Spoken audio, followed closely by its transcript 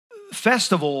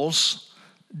Festivals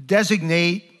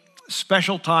designate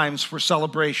special times for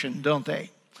celebration, don't they?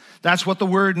 That's what the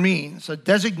word means, a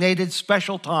designated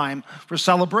special time for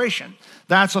celebration.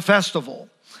 That's a festival.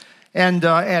 And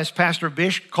as Pastor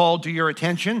Bish called to your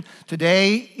attention,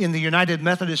 today in the United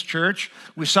Methodist Church,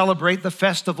 we celebrate the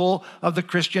festival of the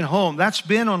Christian home. That's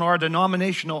been on our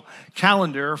denominational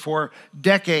calendar for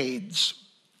decades.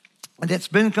 And it's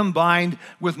been combined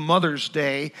with Mother's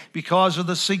Day because of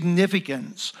the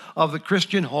significance of the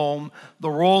Christian home,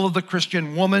 the role of the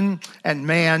Christian woman and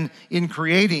man in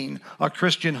creating a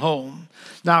Christian home.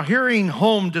 Now, hearing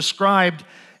home described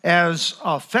as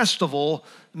a festival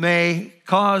may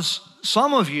cause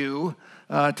some of you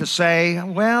to say,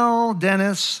 well,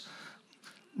 Dennis,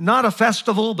 not a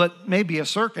festival, but maybe a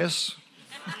circus.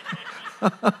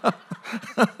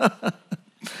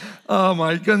 Oh,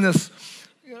 my goodness.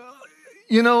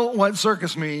 You know what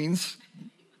circus means?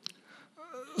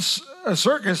 A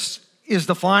circus is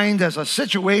defined as a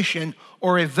situation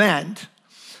or event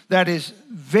that is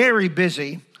very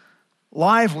busy,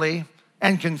 lively,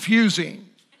 and confusing,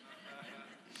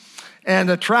 and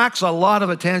attracts a lot of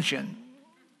attention.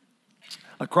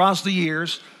 Across the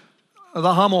years,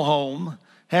 the Hummel home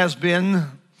has been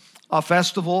a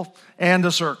festival and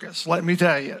a circus, let me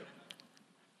tell you.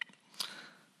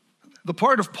 The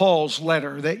part of Paul's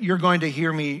letter that you're going to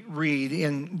hear me read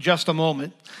in just a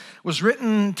moment was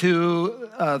written to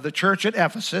the church at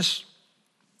Ephesus.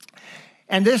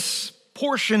 And this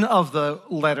portion of the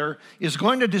letter is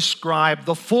going to describe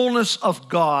the fullness of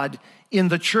God in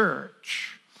the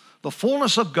church. The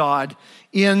fullness of God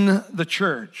in the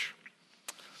church.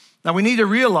 Now we need to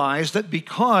realize that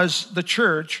because the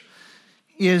church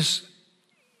is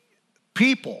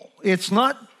people, it's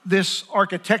not this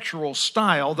architectural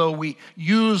style, though we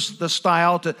use the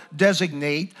style to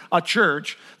designate a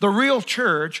church. The real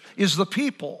church is the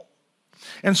people.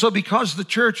 And so because the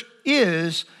church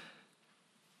is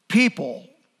people,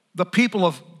 the people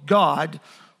of God,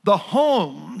 the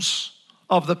homes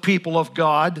of the people of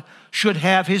God should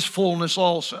have his fullness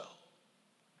also.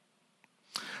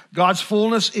 God's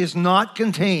fullness is not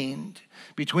contained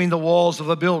between the walls of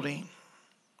a building.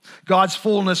 God's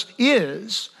fullness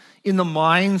is in the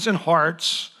minds and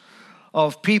hearts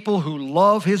of people who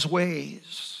love his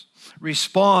ways,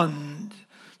 respond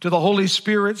to the Holy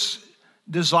Spirit's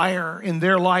desire in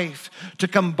their life to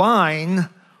combine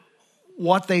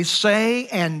what they say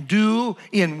and do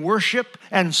in worship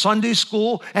and Sunday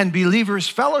school and believers'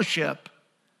 fellowship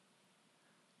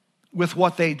with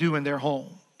what they do in their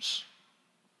homes.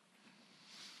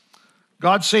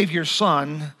 God save your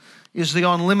Son is the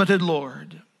unlimited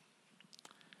Lord.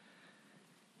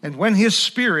 And when his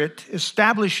Spirit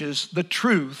establishes the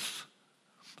truth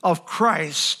of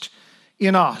Christ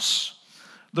in us,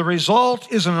 the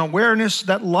result is an awareness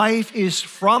that life is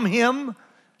from him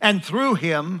and through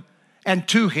him and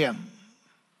to him.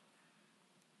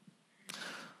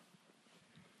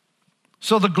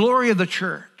 So the glory of the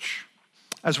church,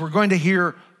 as we're going to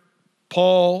hear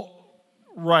Paul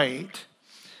write,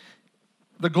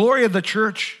 the glory of the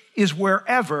church is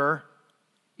wherever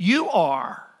you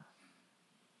are.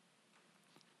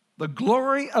 The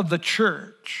glory of the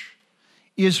church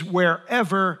is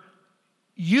wherever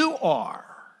you are.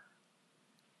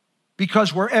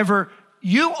 Because wherever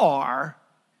you are,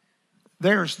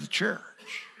 there's the church.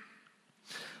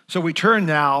 So we turn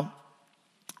now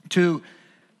to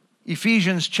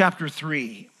Ephesians chapter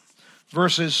 3,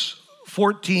 verses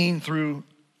 14 through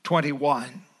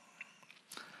 21.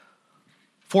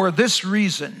 For this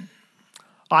reason,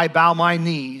 I bow my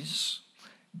knees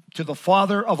to the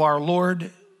Father of our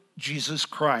Lord Jesus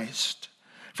Christ,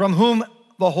 from whom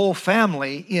the whole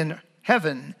family in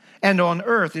heaven and on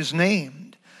earth is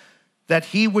named, that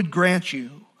he would grant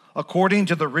you, according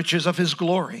to the riches of his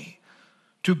glory,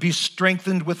 to be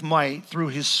strengthened with might through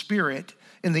his Spirit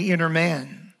in the inner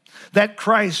man, that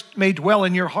Christ may dwell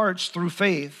in your hearts through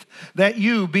faith, that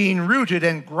you, being rooted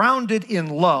and grounded in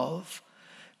love,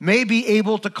 may be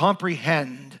able to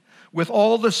comprehend with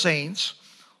all the saints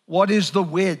what is the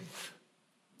width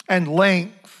and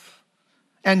length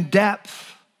and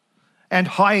depth and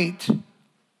height,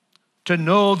 to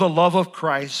know the love of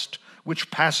Christ,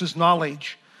 which passes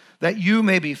knowledge, that you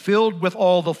may be filled with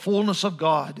all the fullness of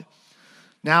God.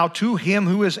 Now to him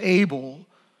who is able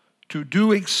to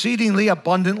do exceedingly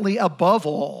abundantly above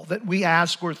all that we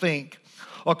ask or think,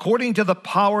 according to the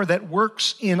power that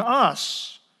works in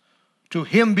us, to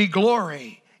him be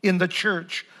glory in the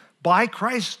church by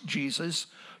Christ Jesus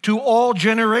to all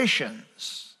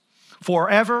generations,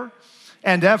 forever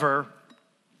and ever.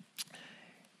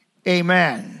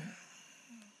 Amen.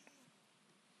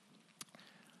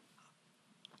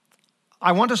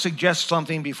 I want to suggest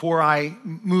something before I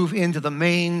move into the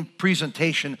main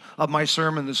presentation of my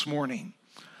sermon this morning.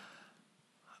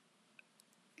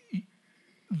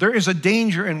 There is a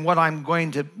danger in what I'm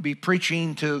going to be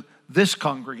preaching to this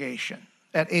congregation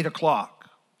at 8 o'clock.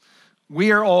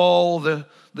 We are all the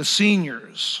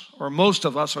seniors, or most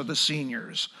of us are the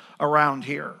seniors around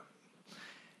here.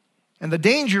 And the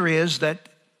danger is that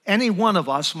any one of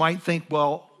us might think,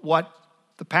 well, what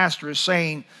the pastor is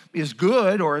saying is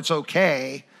good or it's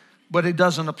okay, but it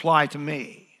doesn't apply to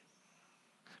me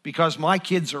because my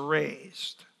kids are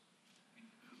raised.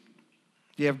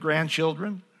 Do you have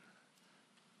grandchildren?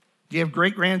 Do you have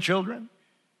great-grandchildren?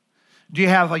 Do you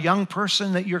have a young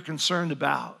person that you're concerned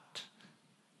about?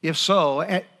 If so,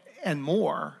 and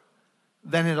more,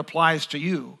 then it applies to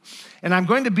you. And I'm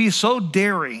going to be so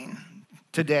daring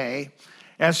today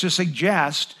as to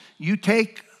suggest you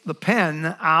take the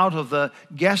pen out of the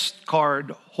guest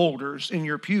card holders in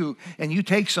your pew and you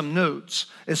take some notes,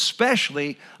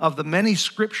 especially of the many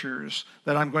scriptures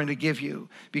that I'm going to give you,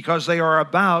 because they are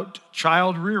about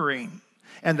child rearing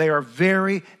and they are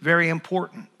very, very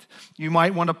important. You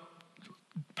might want to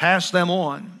pass them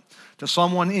on to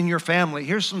someone in your family.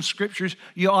 Here's some scriptures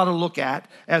you ought to look at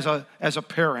as a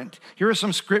parent. Here are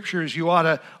some scriptures you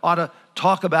ought to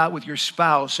talk about with your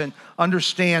spouse and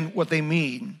understand what they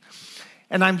mean.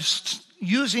 And I'm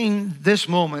using this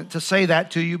moment to say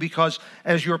that to you because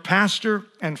as your pastor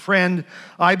and friend,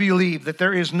 I believe that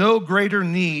there is no greater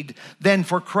need than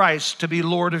for Christ to be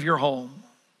Lord of your home.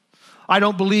 I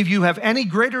don't believe you have any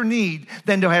greater need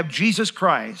than to have Jesus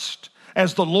Christ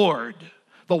as the Lord,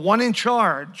 the one in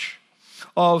charge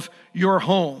of your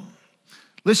home.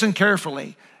 Listen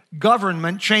carefully.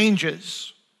 Government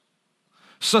changes.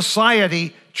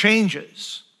 Society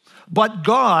changes. But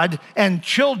God and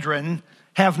children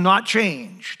have not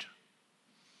changed.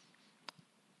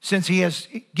 Since he has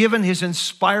given his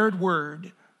inspired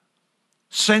word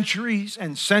centuries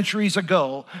and centuries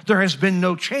ago, there has been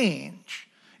no change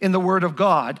in the word of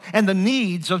God, and the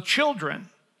needs of children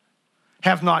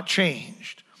have not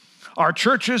changed. Our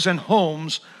churches and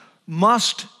homes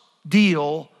must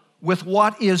deal with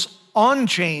what is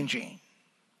unchanging.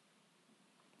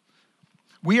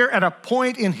 We are at a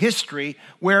point in history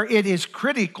where it is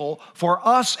critical for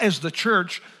us as the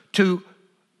church to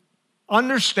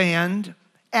understand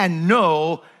and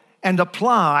know and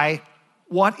apply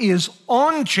what is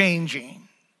unchanging,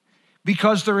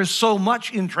 because there is so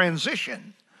much in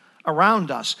transition around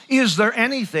us. Is there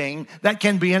anything that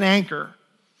can be an anchor?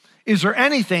 Is there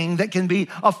anything that can be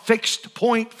a fixed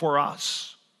point for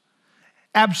us?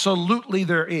 Absolutely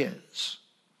there is.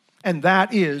 And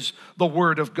that is the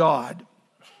Word of God.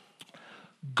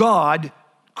 God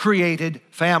created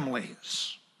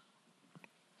families.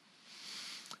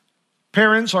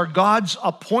 Parents are God's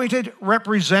appointed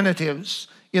representatives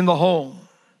in the home.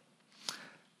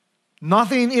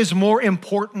 Nothing is more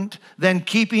important than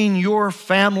keeping your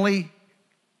family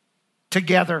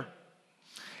together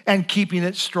and keeping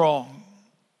it strong.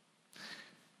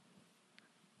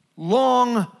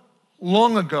 Long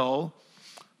ago,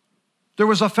 there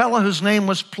was a fellow whose name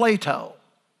was Plato.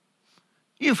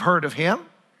 You've heard of him.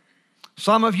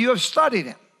 Some of you have studied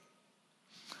him.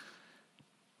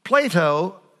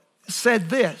 Plato said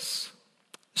this,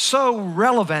 so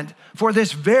relevant for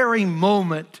this very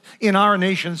moment in our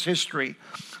nation's history.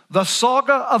 The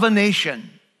saga of a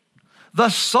nation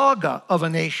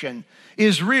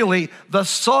is really the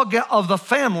saga of the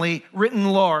family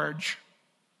written large.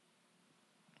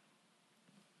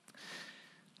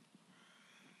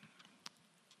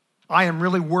 I am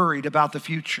really worried about the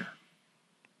future.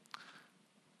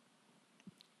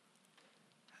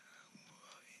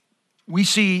 We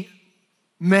see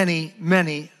many,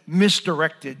 many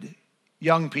misdirected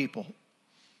young people.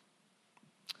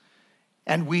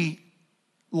 And we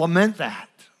lament that.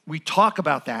 We talk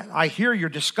about that. I hear your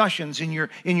discussions in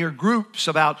your groups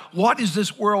about what is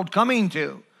this world coming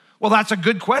to? Well, that's a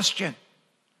good question.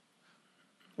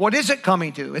 What is it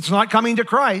coming to? It's not coming to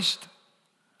Christ.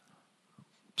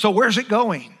 So where's it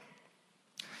going?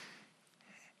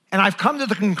 And I've come to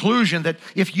the conclusion that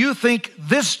if you think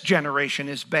this generation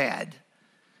is bad,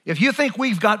 if you think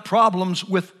we've got problems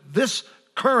with this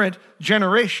current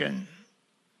generation,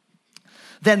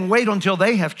 then wait until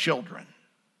they have children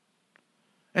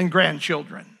and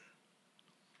grandchildren.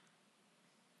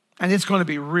 And it's going to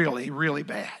be really, really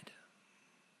bad.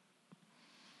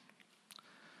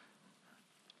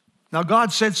 Now,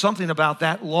 God said something about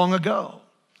that long ago.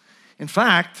 In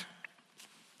fact,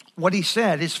 what he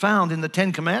said is found in the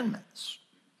Ten Commandments.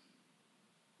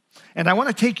 And I want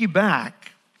to take you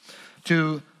back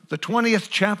to the 20th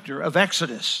chapter of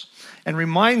Exodus. and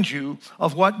remind you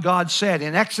of what God said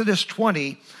in Exodus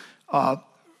 20,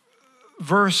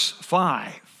 verse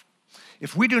 5.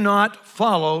 If we do not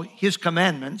follow his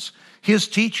commandments, his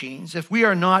teachings, if we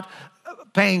are not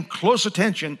paying close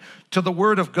attention to the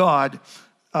word of God,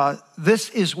 this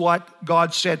is what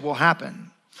God said will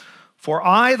happen. For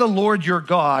I, the Lord your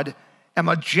God, am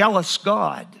a jealous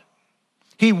God.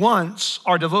 He wants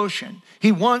our devotion.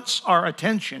 He wants our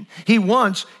attention. He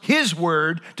wants his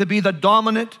word to be the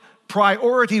dominant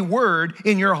priority word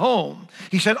in your home.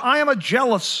 He said, I am a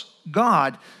jealous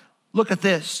God. Look at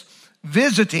this.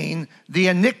 Visiting the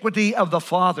iniquity of the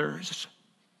fathers,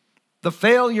 the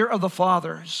failure of the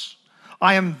fathers.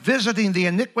 I am visiting the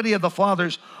iniquity of the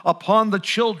fathers upon the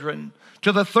children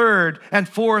to the third and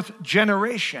fourth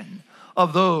generation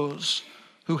of those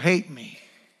who hate me.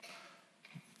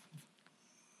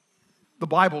 The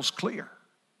Bible's clear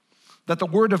that the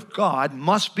word of God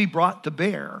must be brought to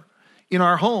bear in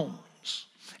our homes.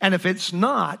 And if it's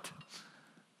not,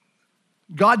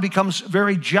 God becomes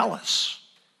very jealous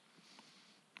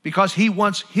because he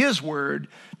wants his word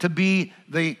to be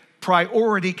the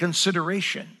priority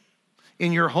consideration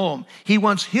in your home. He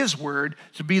wants his word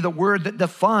to be the word that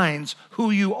defines who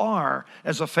you are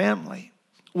as a family,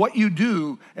 what you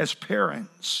do as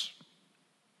parents.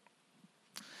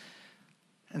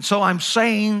 And so I'm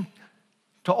saying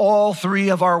to all three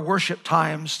of our worship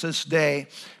times this day,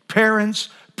 parents,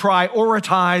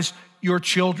 prioritize your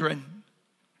children.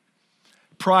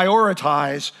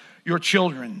 Prioritize your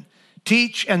children.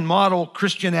 Teach and model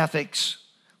Christian ethics,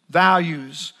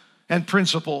 values, and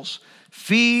principles.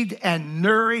 Feed and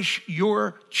nourish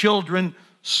your children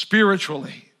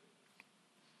spiritually.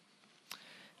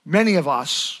 Many of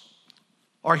us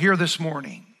are here this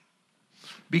morning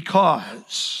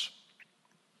because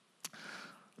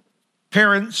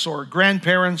parents or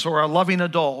grandparents or a loving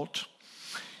adult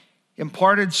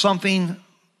imparted something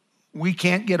we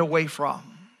can't get away from.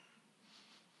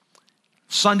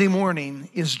 Sunday morning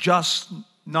is just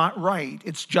not right.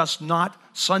 It's just not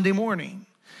Sunday morning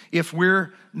if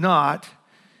we're not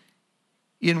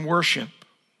in worship.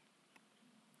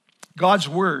 God's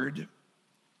word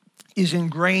is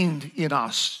ingrained in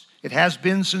us. It has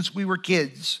been since we were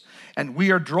kids, and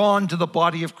we are drawn to the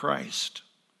body of Christ,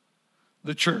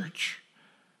 the church.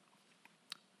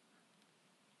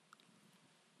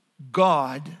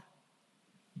 God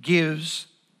gives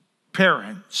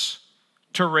parents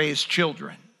to raise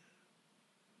children.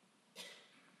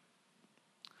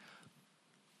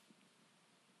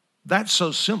 That's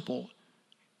so simple.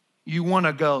 You want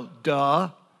to go, duh.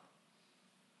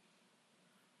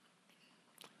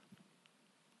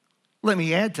 Let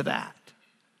me add to that.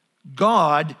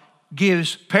 God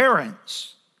gives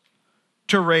parents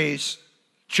to raise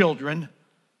children,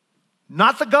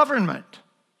 not the government,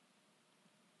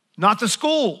 not the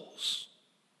schools,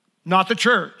 not the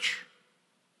church.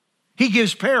 He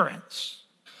gives parents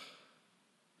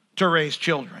to raise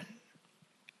children.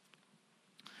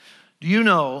 Do you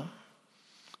know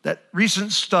that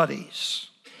recent studies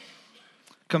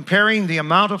comparing the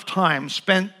amount of time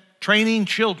spent training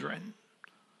children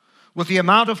with the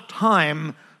amount of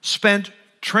time spent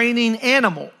training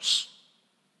animals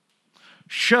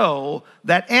show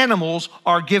that animals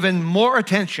are given more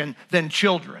attention than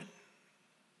children?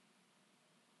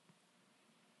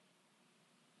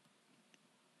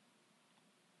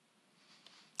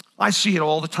 I see it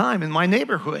all the time in my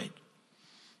neighborhood.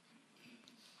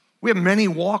 We have many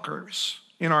walkers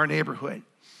in our neighborhood.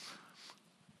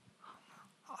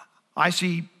 I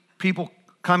see people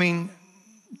coming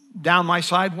down my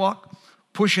sidewalk,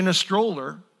 pushing a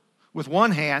stroller with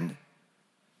one hand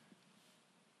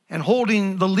and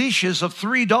holding the leashes of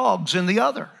 3 dogs in the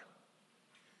other,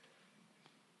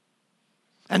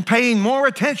 and paying more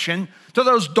attention to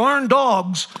those darn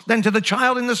dogs than to the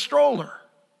child in the stroller.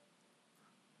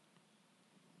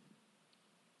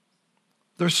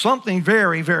 There's something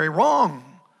very, very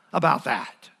wrong about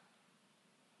that.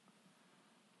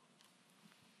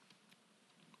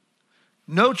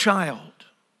 No child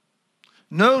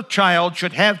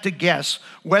should have to guess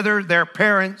whether their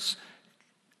parents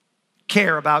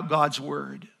care about God's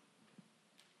word.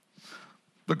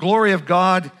 The glory of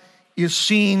God is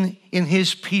seen in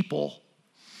his people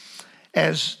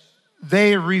as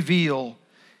they reveal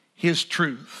his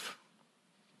truth.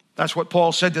 That's what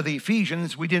Paul said to the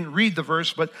Ephesians. We didn't read the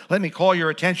verse, but let me call your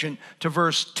attention to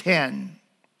verse 10.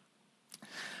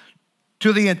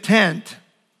 To the intent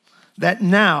that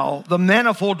now the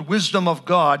manifold wisdom of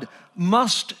God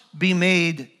must be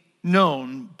made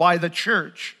known by the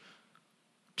church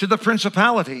to the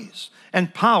principalities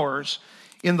and powers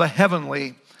in the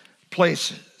heavenly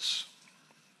places.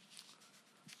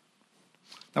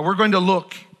 Now we're going to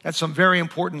look at some very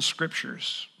important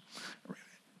scriptures.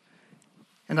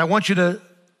 And I want you to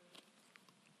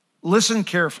listen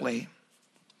carefully,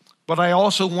 but I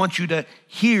also want you to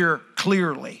hear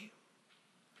clearly.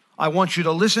 I want you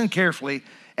to listen carefully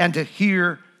and to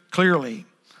hear clearly.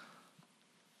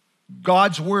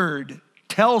 God's word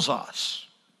tells us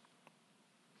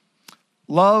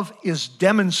love is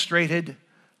demonstrated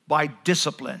by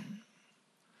discipline.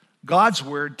 God's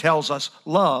word tells us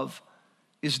love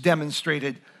is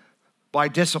demonstrated by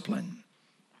discipline.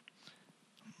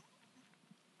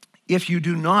 If you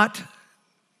do not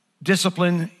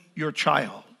discipline your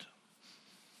child,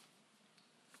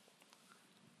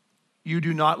 you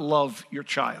do not love your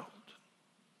child.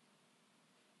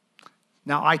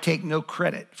 Now, I take no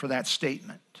credit for that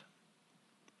statement.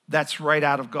 That's right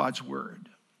out of God's word.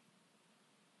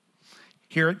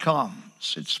 Here it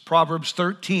comes. It's Proverbs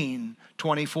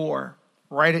 13:24.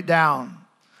 Write it down.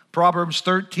 Proverbs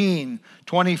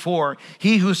 13:24.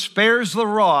 He who spares the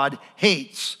rod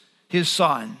hates his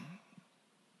son,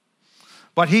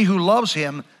 but he who loves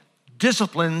him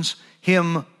disciplines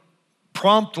him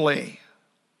promptly.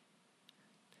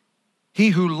 He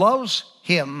who loves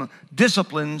him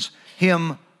disciplines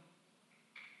him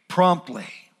promptly.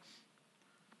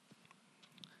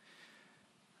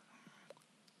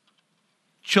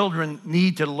 Children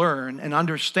need to learn and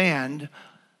understand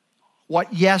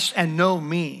what yes and no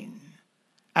mean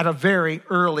at a very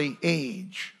early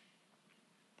age.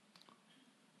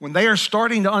 When they are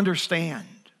starting to understand,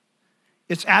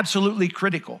 it's absolutely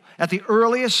critical. At the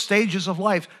earliest stages of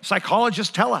life,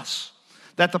 psychologists tell us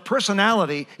that the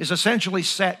personality is essentially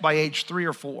set by age 3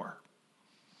 or 4.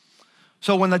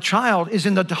 So when the child is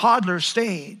in the toddler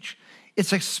stage,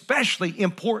 it's especially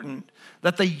important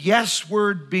that the yes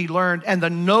word be learned and the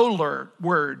no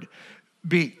word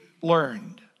be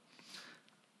learned.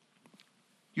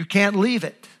 You can't leave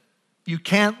it. You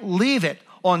can't leave it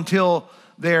until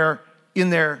they're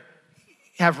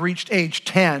have reached age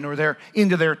 10 or they're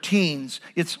into their teens.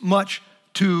 It's much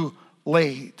too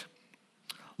late.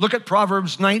 Look at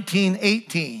Proverbs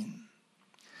 19:18.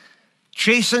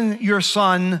 Chasten your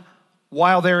son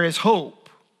while there is hope,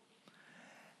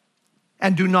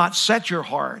 and do not set your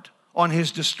heart on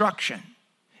his destruction.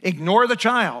 Ignore the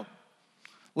child.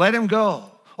 Let him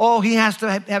go. Oh, he has to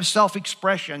have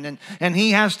self-expression, and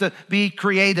he has to be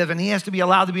creative, and he has to be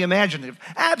allowed to be imaginative.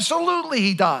 Absolutely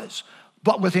he does,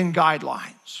 but within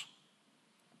guidelines,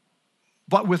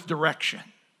 but with direction,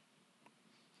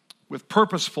 with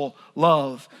purposeful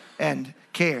love and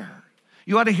care.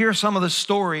 You ought to hear some of the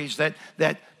stories that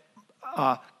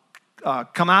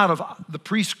come out of the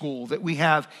preschool that we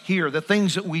have here, the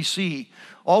things that we see.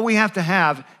 All we have to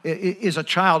have is a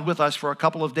child with us for a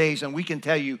couple of days, and we can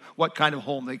tell you what kind of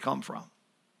home they come from.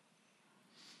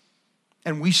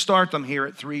 And we start them here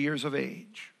at 3 years of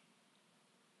age.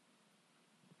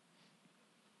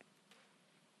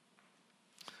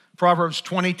 Proverbs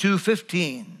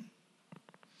 22:15.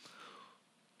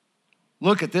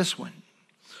 Look at this one.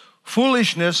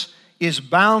 Foolishness is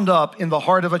bound up in the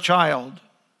heart of a child.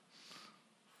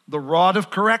 The rod of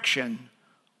correction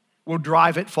will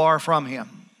drive it far from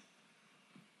him.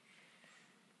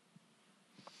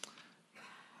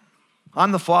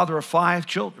 I'm the father of 5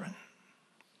 children.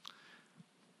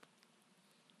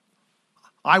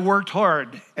 I worked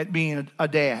hard at being a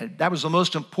dad. That was the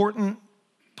most important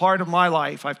part of my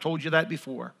life. I've told you that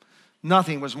before.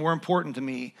 Nothing was more important to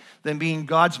me than being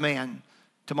God's man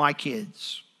to my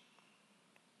kids.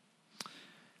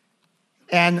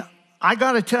 And I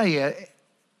got to tell you,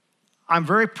 I'm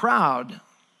very proud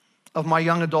of my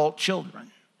young adult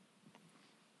children.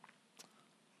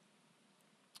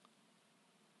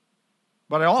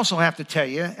 But I also have to tell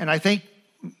you, and I think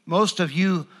most of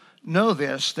you know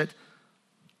this, that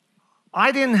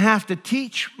I didn't have to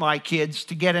teach my kids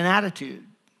to get an attitude.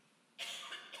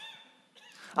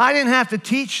 I didn't have to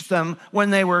teach them when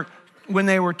they were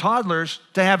toddlers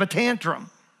to have a tantrum.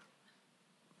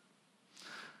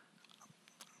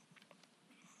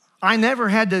 I never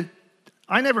had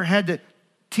to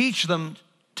teach them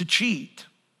to cheat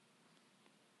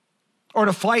or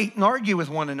to fight and argue with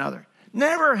one another.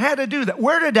 Never had to do that.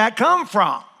 Where did that come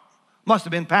from? Must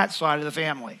have been Pat's side of the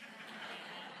family.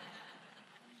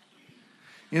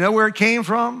 You know where it came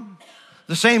from?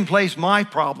 The same place my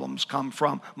problems come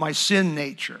from, my sin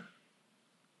nature.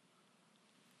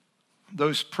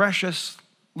 Those precious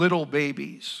little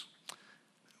babies,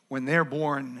 when they're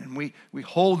born and we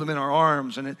hold them in our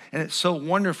arms, and it's so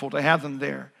wonderful to have them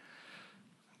there.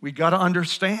 We got to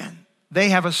understand, they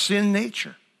have a sin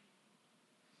nature.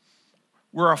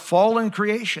 We're a fallen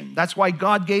creation. That's why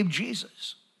God gave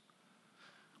Jesus.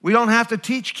 We don't have to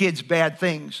teach kids bad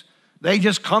things. They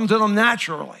just come to them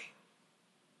naturally.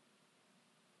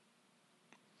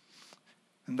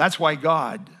 And that's why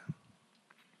God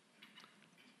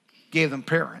gave them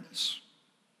parents.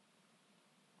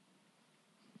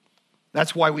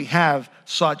 That's why we have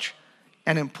such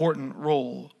an important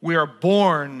role. We are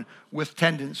born with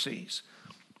tendencies.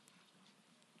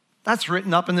 That's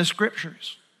written up in the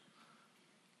scriptures.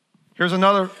 Here's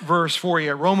another verse for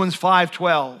you, Romans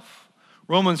 5:12.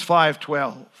 Romans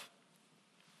 5:12.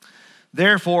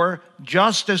 Therefore,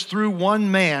 just as through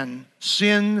one man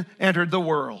sin entered the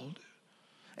world,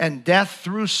 and death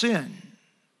through sin,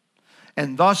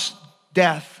 and thus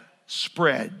death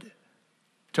spread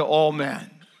to all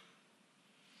men,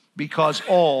 because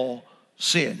all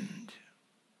sinned.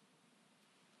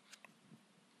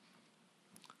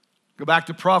 Go back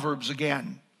to Proverbs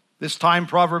again. This time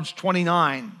Proverbs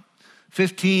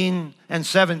 29:15 and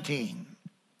 17.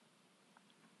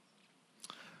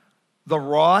 The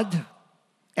rod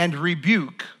and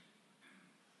rebuke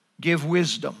give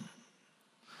wisdom,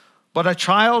 but a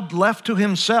child left to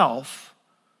himself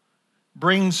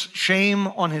brings shame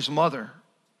on his mother.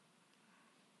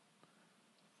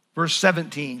 Verse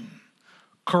 17,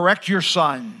 correct your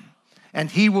son,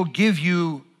 and he will give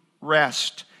you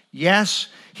rest. Yes,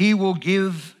 he will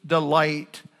give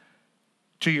delight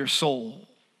to your soul.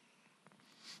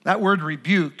 That word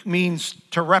rebuke means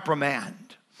to reprimand.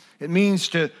 It means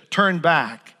to turn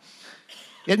back.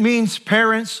 It means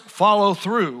parents follow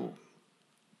through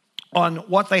on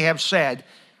what they have said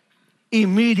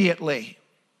immediately.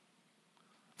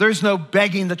 There's no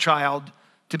begging the child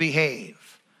to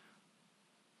behave.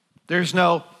 There's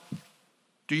no,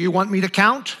 do you want me to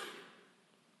count?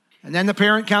 And then the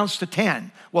parent counts to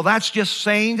 10. Well, that's just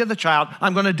saying to the child,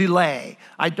 I'm going to delay.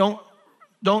 I don't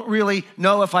really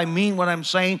know if I mean what I'm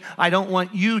saying. I don't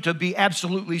want you to be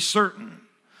absolutely certain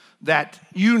that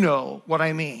you know what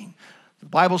I mean. The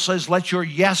Bible says, let your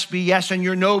yes be yes and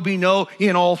your no be no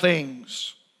in all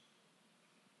things.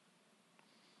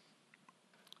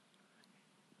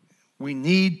 We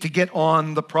need to get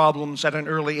on the problems at an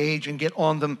early age and get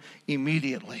on them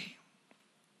immediately.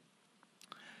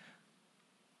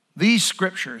 These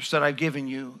scriptures that I've given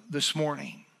you this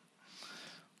morning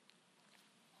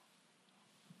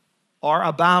are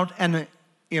about an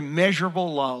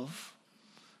immeasurable love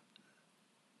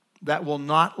that will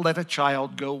not let a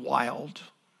child go wild.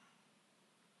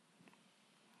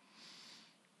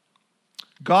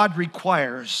 God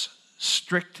requires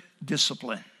strict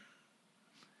discipline.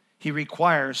 He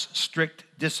requires strict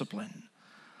discipline,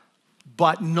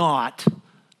 but not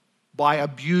by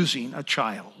abusing a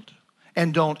child.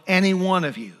 And don't any one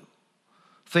of you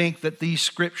think that these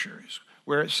scriptures,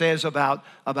 where it says about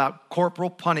corporal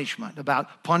punishment,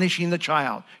 about punishing the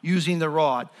child, using the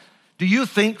rod, do you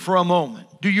think for a moment,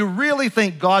 do you really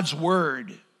think God's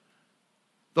word,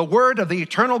 the word of the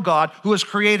eternal God who has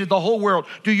created the whole world,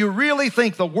 do you really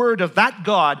think the word of that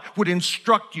God would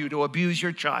instruct you to abuse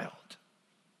your child?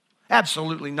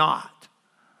 Absolutely not.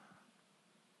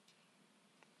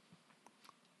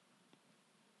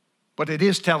 But it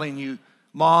is telling you,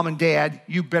 mom and dad,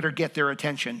 you better get their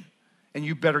attention, and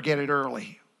you better get it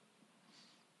early.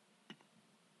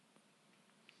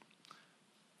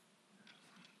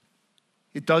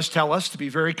 It does tell us to be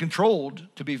very controlled,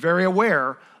 to be very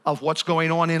aware of what's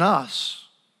going on in us,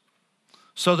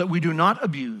 so that we do not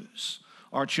abuse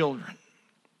our children.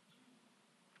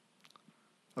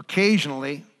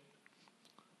 Occasionally,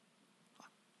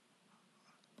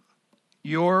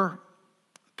 your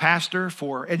pastor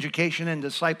for education and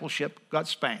discipleship got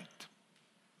spanked,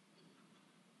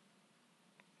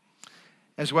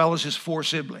 as well as his 4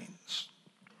 siblings.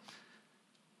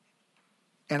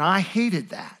 And I hated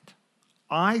that.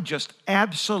 I just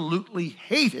absolutely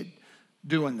hated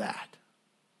doing that.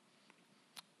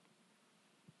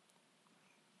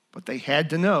 But they had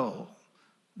to know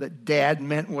that Dad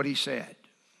meant what he said.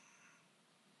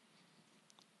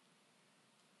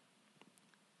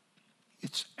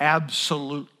 It's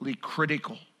absolutely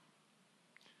critical.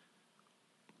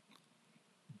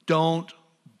 Don't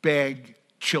beg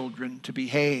children to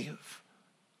behave.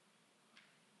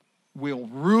 We'll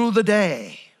rue the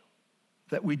day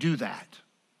that we do that.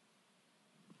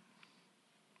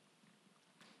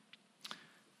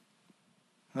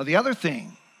 Now, the other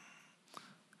thing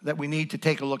that we need to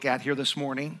take a look at here this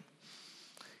morning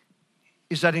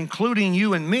is that, including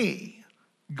you and me,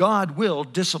 God will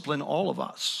discipline all of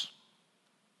us.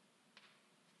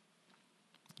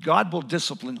 God will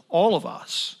discipline all of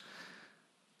us.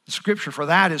 The scripture for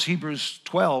that is Hebrews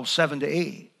 12,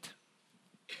 7-8.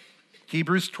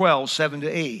 Hebrews 12,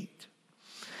 7-8.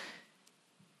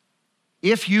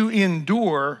 If you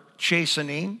endure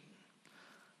chastening,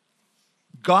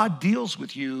 God deals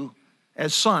with you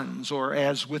as sons or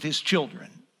as with his children.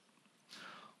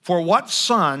 For what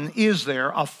son is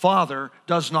there a father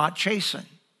does not chasten?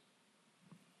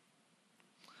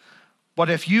 But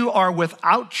if you are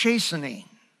without chastening,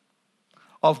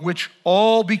 of which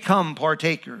all become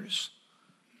partakers,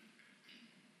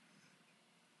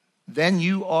 then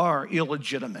you are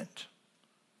illegitimate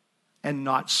and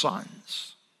not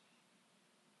sons.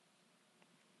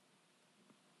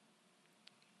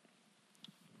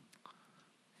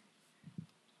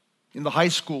 In the high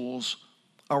schools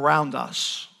around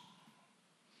us,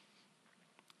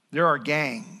 there are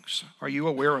gangs. Are you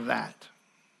aware of that?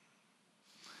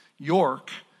 York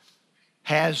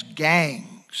has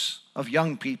gangs of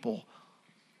young people,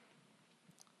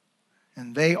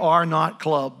 and they are not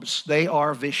clubs. They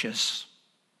are vicious.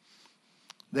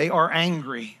 They are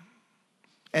angry,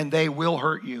 and they will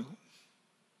hurt you.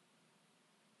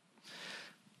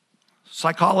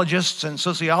 Psychologists and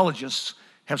sociologists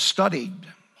have studied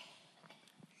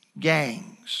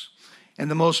gangs,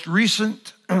 and the most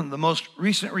recent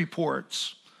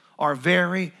reports are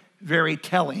very, very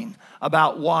telling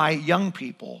about why young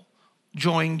people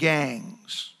join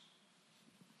gangs.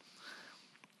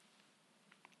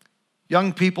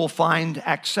 Young people find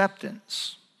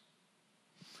acceptance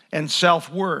and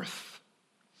self-worth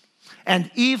and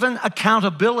even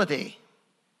accountability,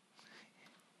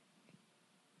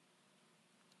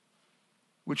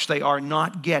 which they are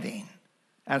not getting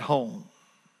at home.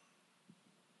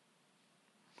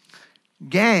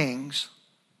 Gangs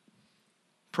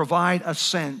provide a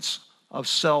sense of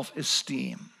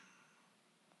self-esteem.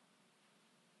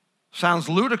 Sounds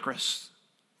ludicrous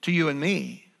to you and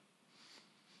me.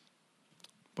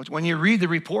 But when you read the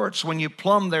reports, when you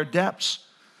plumb their depths,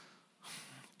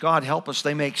 God help us,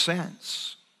 they make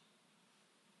sense.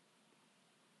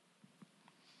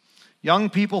 Young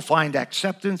people find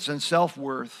acceptance and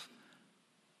self-worth,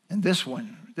 and this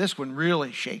one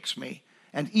really shakes me,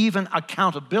 and even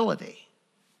accountability.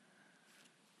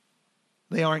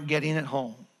 They aren't getting at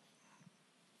home.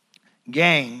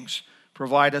 Gangs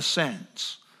provide a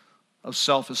sense of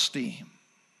self-esteem.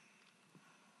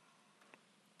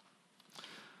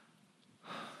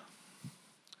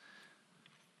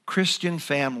 Christian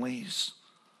families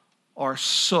are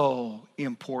so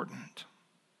important.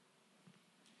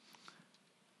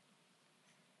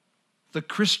 The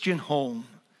Christian home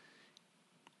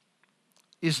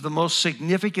is the most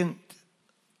significant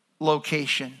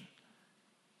location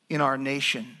in our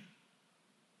nation.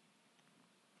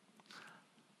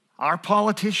 Our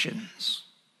politicians,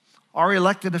 our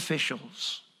elected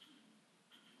officials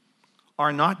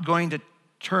are not going to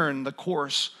turn the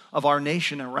course of our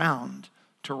nation around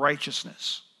to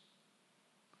righteousness.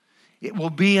 It will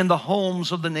be in the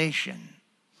homes of the nation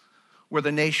where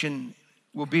the nation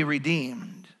will be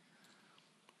redeemed,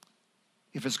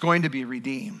 if it's going to be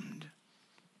redeemed.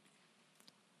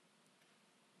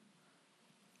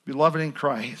 Beloved in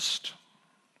Christ,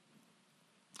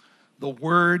 the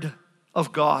Word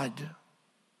of God,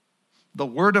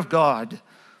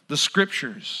 the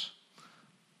Scriptures,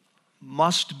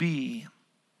 must be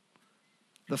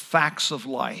the facts of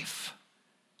life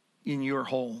in your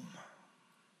home.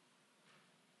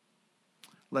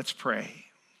 Let's pray.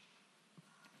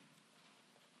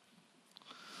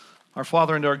 Our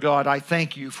Father and our God, I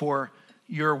thank you for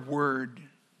your word,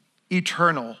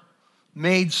 eternal,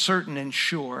 made certain and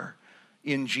sure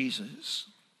in Jesus.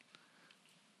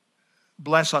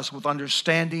 Bless us with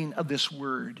understanding of this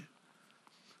word,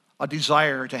 a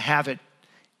desire to have it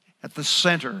at the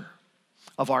center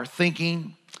of our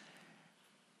thinking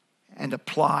and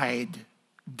applied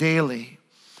daily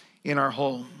in our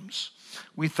homes.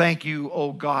 We thank you,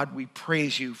 oh God, we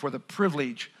praise you for the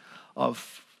privilege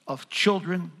of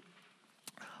children,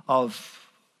 of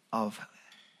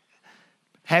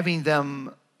having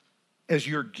them as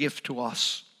your gift to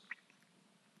us.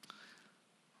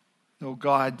 Oh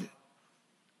God,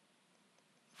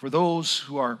 for those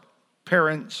who are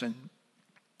parents and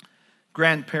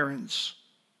grandparents,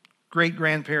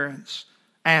 great-grandparents,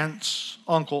 aunts,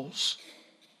 uncles,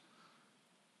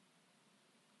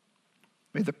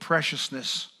 may the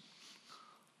preciousness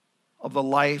of the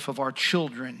life of our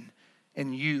children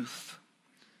and youth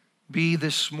be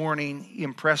this morning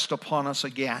impressed upon us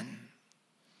again.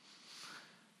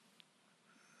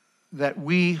 That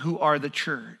we who are the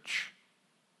church,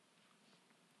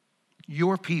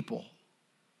 your people,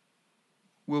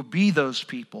 will be those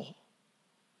people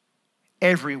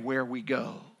everywhere we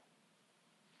go.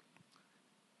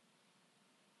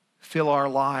 Fill our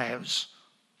lives,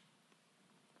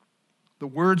 the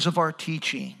words of our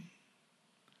teaching,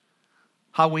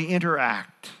 how we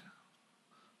interact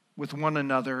with one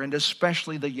another, and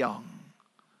especially the young,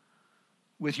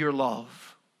 with your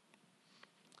love.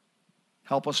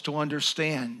 Help us to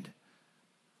understand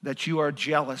that you are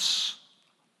jealous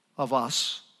of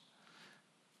us,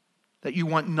 that you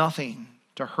want nothing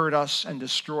to hurt us and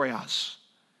destroy us,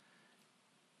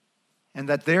 and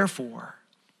that therefore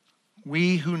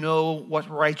we who know what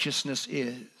righteousness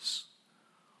is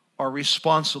are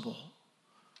responsible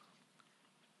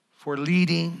for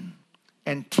leading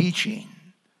and teaching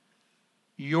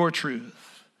your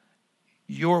truth,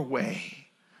 your way,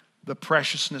 the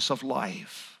preciousness of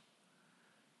life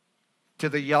to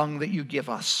the young that you give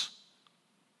us.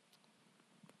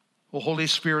 O Holy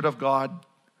Spirit of God,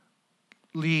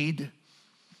 lead,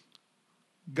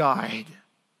 guide,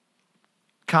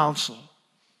 counsel,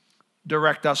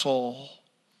 direct us all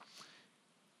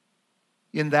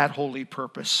in that holy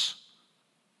purpose.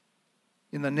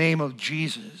 In the name of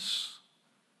Jesus,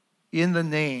 in the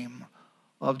name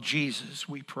of Jesus,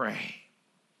 we pray.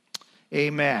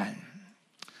 Amen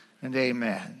and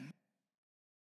amen.